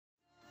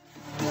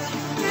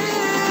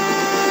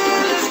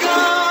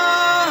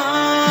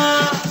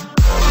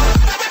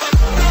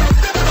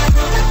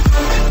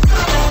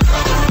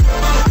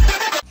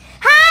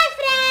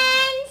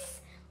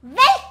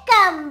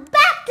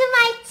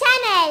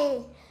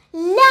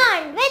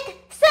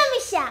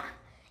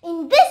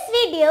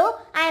video,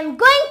 I am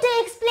going to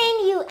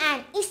explain you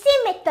an easy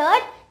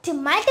method to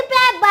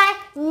multiply by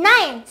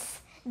nines.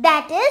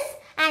 That is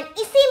an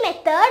easy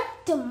method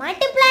to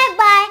multiply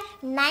by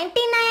 99,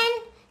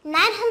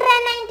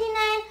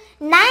 999,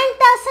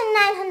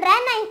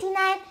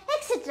 9999,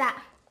 etc.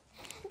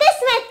 This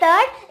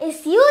method is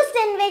used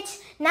in which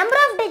number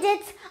of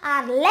digits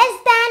are less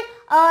than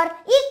or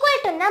equal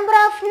to number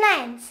of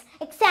nines.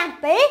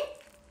 Example,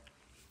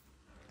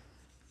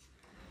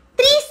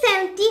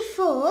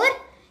 374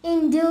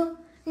 into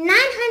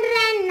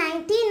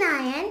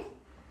 999,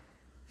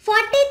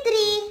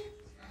 43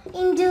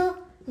 into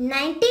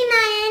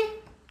 99,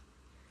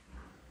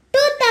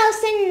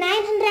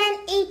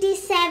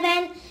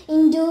 2987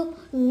 into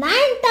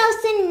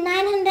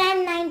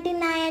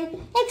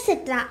 9999,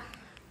 etc.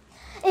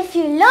 If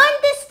you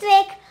learn this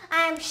trick,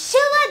 I am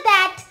sure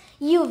that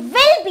you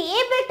will be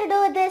able to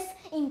do this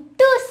in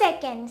 2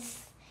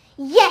 seconds.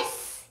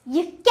 Yes,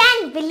 you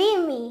can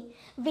believe me.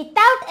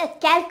 Without a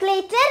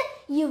calculator,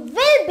 you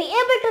will be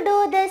able to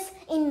do this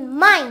in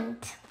mind.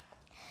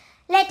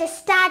 Let us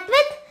start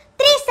with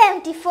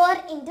 374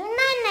 into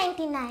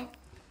 999.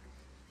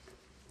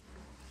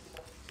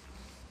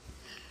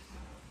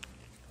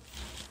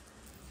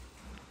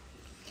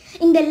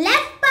 In the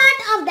left part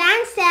of the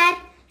answer,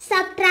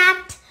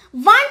 subtract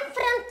 1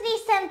 from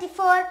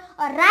 374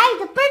 or write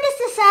the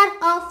predecessor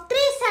of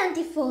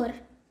 374.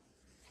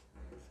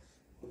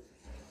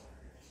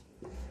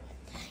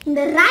 In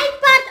the right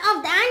part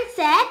of the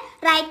answer,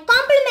 write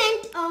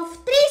complement of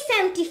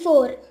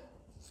 374.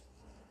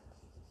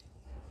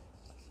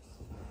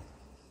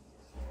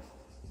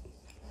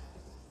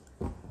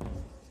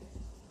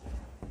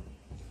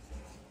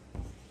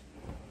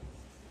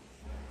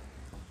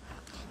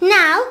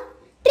 Now,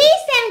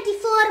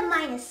 374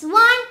 minus 1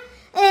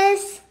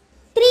 is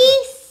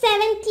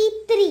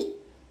 373.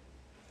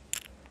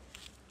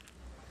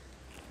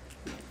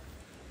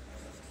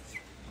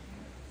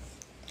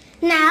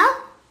 Now,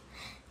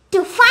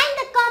 to find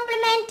the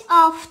complement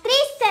of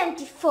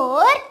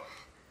 374,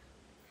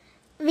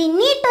 we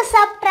need to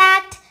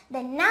subtract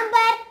the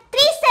number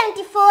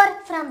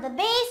 374 from the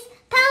base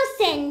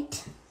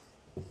 1000.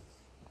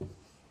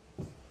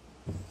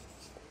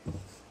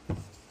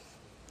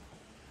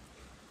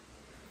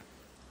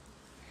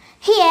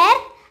 Here,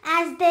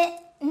 as the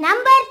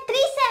number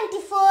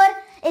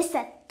 374 is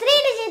a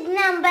 3-digit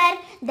number,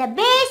 the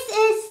base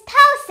is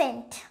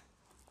 1000.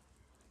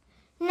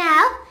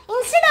 Now,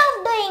 instead of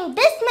doing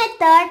this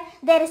method,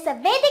 there is a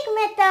Vedic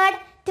method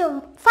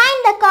to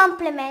find the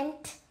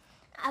complement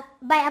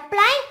by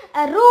applying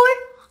a rule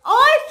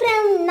all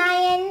from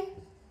 9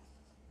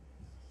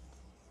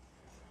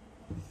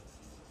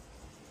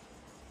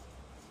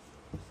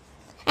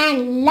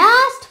 and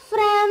last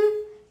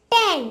from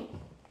 10.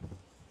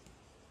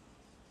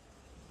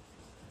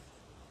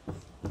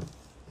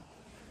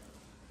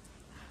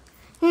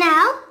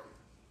 Now,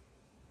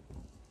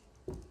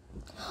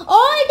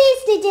 all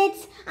these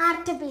digits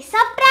are to be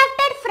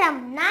subtracted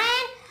from 9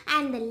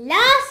 and the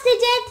last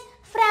digit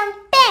from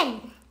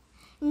 10.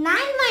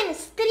 9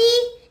 minus 3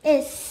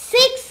 is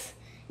 6,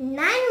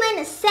 9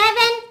 minus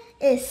 7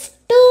 is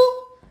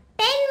 2,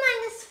 10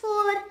 minus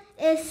 4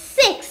 is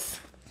 6.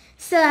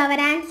 So our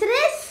answer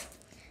is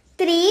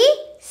 3,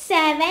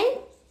 7,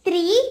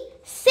 3,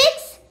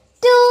 6,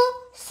 2,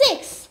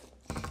 6.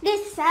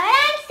 This is our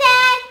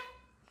answer.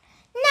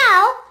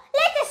 Now,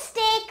 let us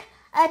take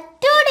a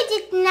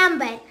 2-digit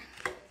number.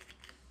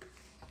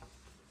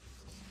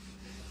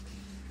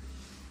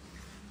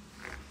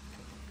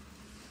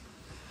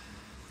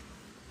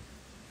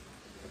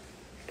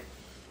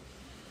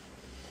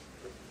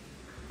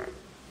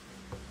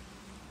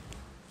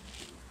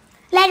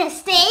 Let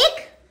us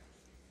take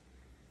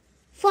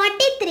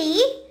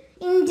 43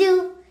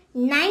 into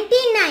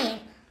 99.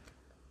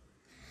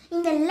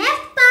 In the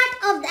left part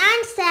of the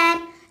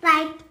answer,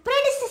 write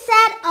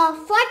predecessor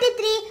of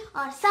 43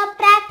 or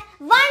subtract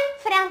 1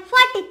 from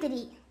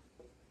 43.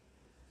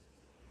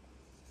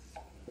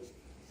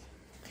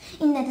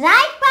 In the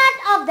right part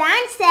of the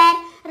answer,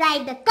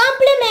 write the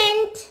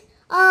complement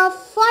of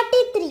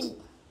 43.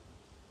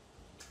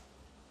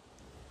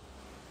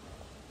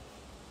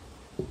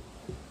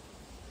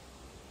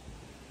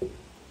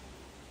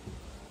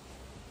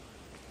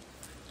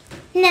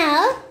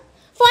 Now,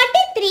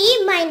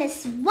 43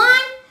 minus 1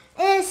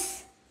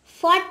 is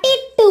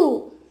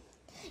 42.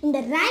 In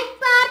the right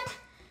part,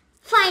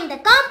 find the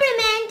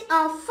complement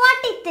of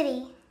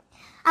 43.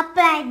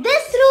 Apply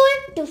this rule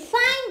to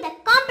find the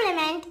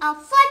complement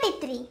of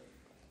 43.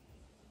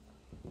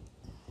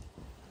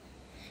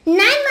 9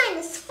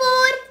 minus 4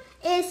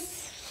 is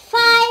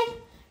 5.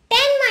 10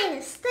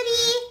 minus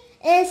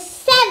 3 is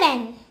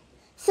 7.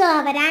 So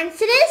our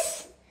answer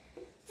is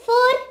 4,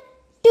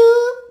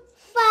 2,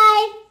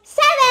 5,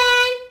 7.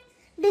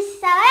 This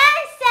is our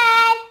answer.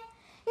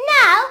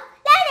 Now,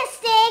 let us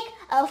take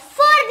a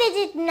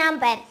 4-digit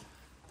number.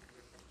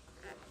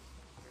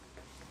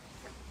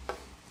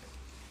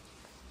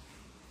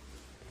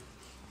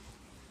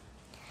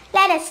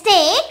 Let us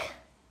take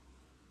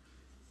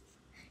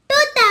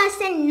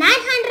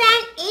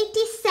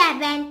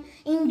 2987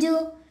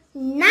 into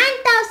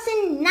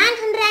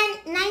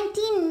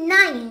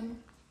 9999.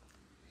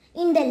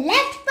 In the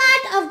left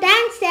part of the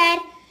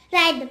answer,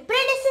 write the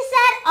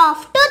predecessor of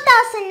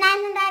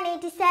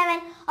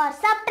 2987 or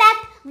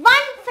subtract 1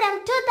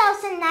 from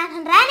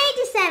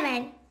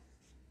 2987.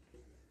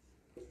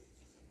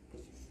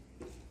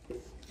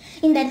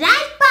 In the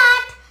right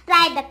part,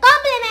 write the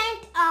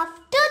complement of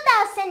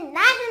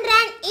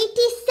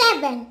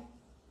 2987.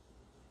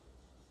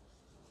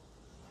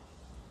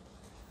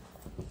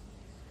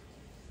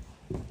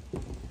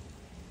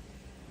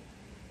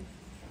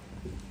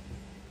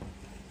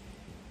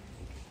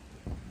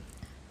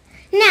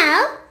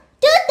 Now,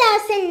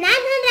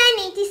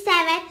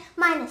 2987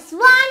 minus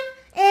 1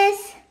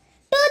 is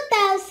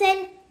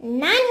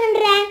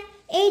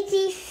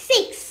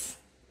 2986.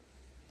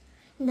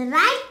 In the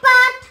right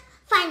part,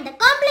 find the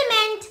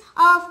complement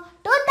of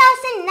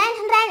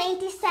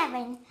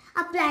 2987.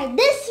 Apply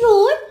this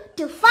rule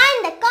to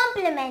find the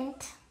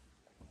complement.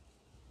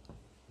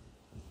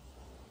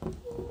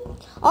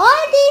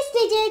 All these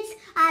digits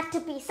are to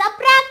be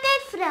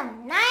subtracted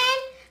from 9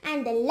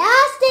 and the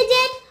last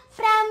digit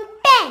from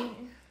 10.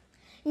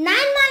 9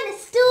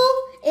 minus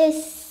 2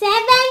 is 7.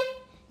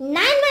 9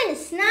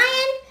 minus 9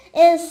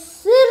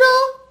 is 0.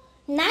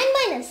 9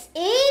 minus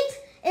 8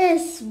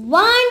 is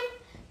 1.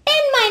 10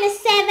 minus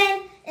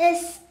 7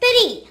 is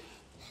 3.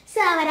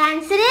 So our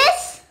answer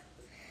is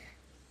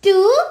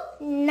 2,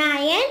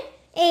 9,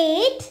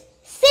 8,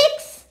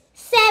 6,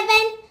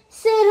 7,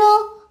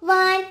 0,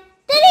 1,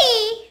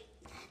 3.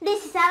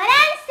 This is our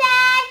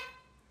answer.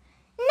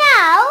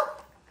 Now,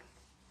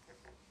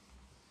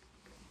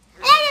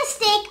 let us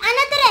take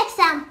another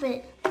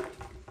example.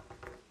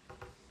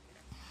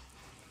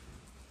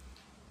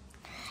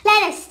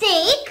 Let us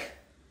take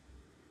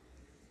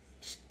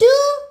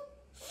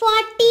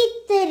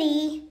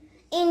 243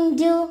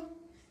 into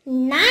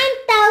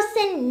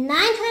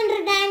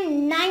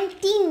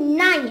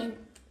 9999.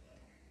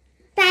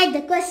 Write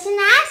the question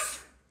as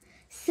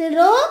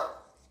 0,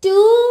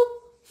 2,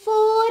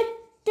 4,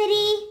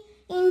 3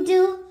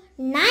 into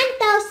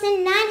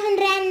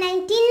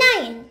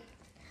 9999.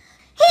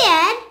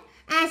 Here,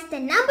 as the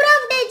number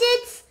of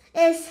digits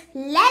is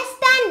less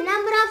than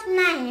number of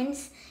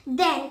nines,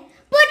 then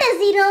put a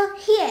 0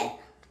 here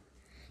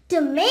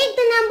to make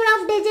the number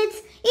of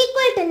digits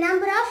equal to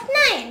number of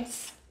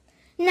nines.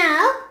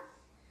 Now,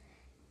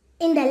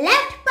 in the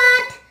left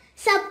part,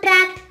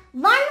 subtract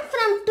 1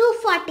 from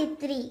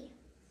 243.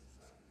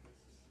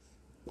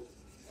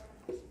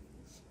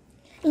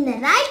 In the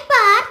right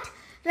part,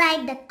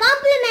 write the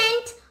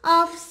complement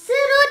of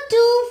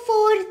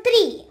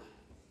 0243.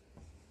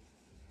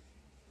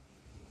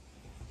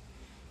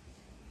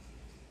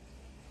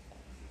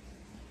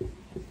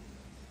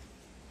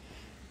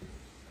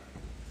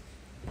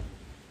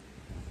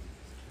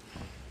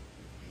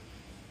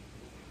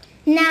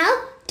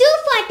 Now,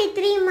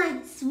 243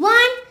 minus 1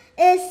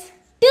 is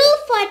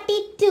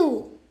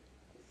 242.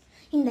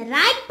 In the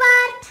right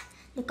part,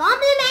 the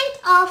complement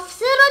of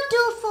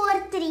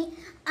 0243.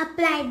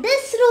 Apply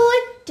this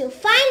rule to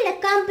find the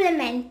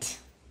complement.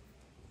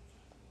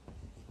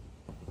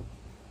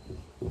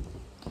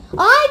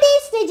 All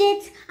these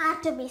digits are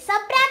to be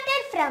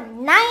subtracted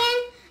from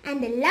 9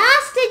 and the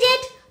last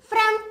digit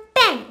from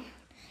 10.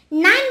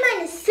 9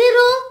 minus 0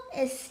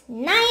 is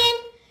 9.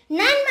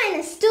 9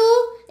 minus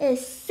 2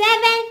 is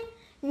 7.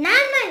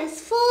 9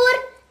 minus 4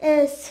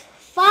 is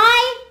 5.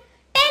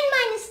 10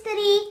 minus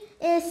 3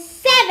 is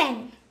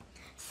 7.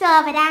 So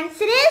our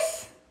answer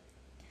is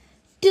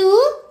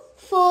 2,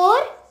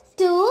 4,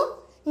 2,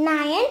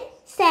 9,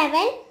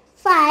 7,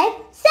 5,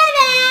 7.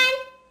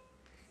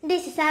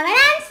 This is our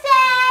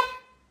answer.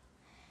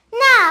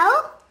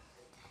 Now,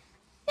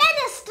 let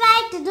us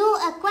try to do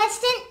a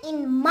question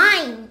in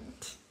mind.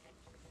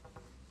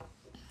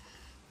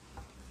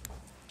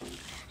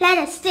 Let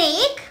us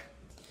take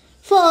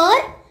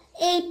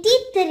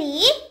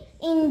 483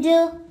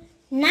 into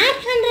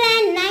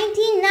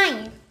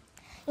 999.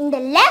 In the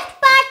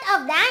left part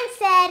of the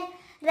answer,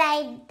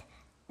 write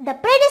the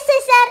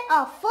predecessor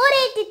of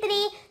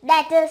 483,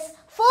 that is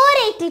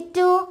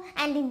 482,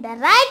 and in the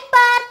right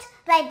part,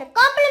 write the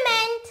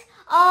complement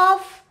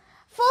of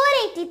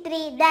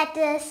 483, that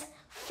is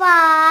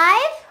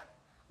 5,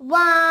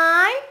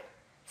 1,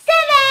 7.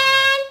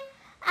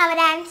 Our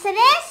answer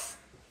is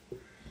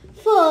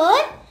 4,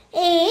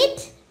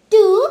 8,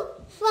 2,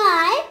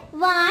 5,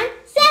 1,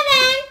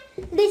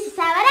 7. This is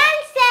our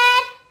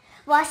answer.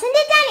 Wasn't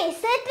it an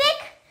easy trick?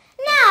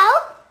 Now,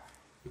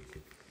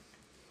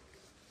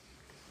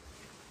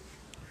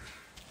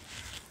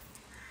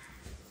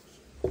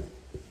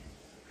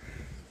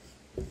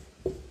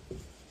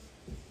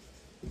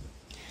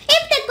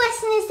 if the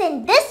question is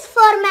in this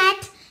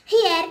format,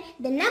 here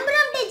the number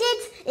of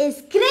digits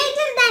is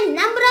greater than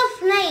number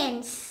of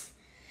nines.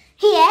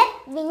 Here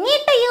we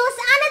need to use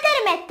another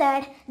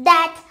method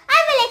that I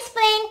will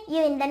explain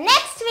you in the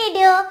next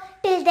video.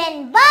 Till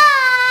then,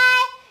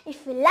 bye!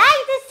 If you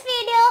like this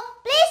video,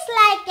 please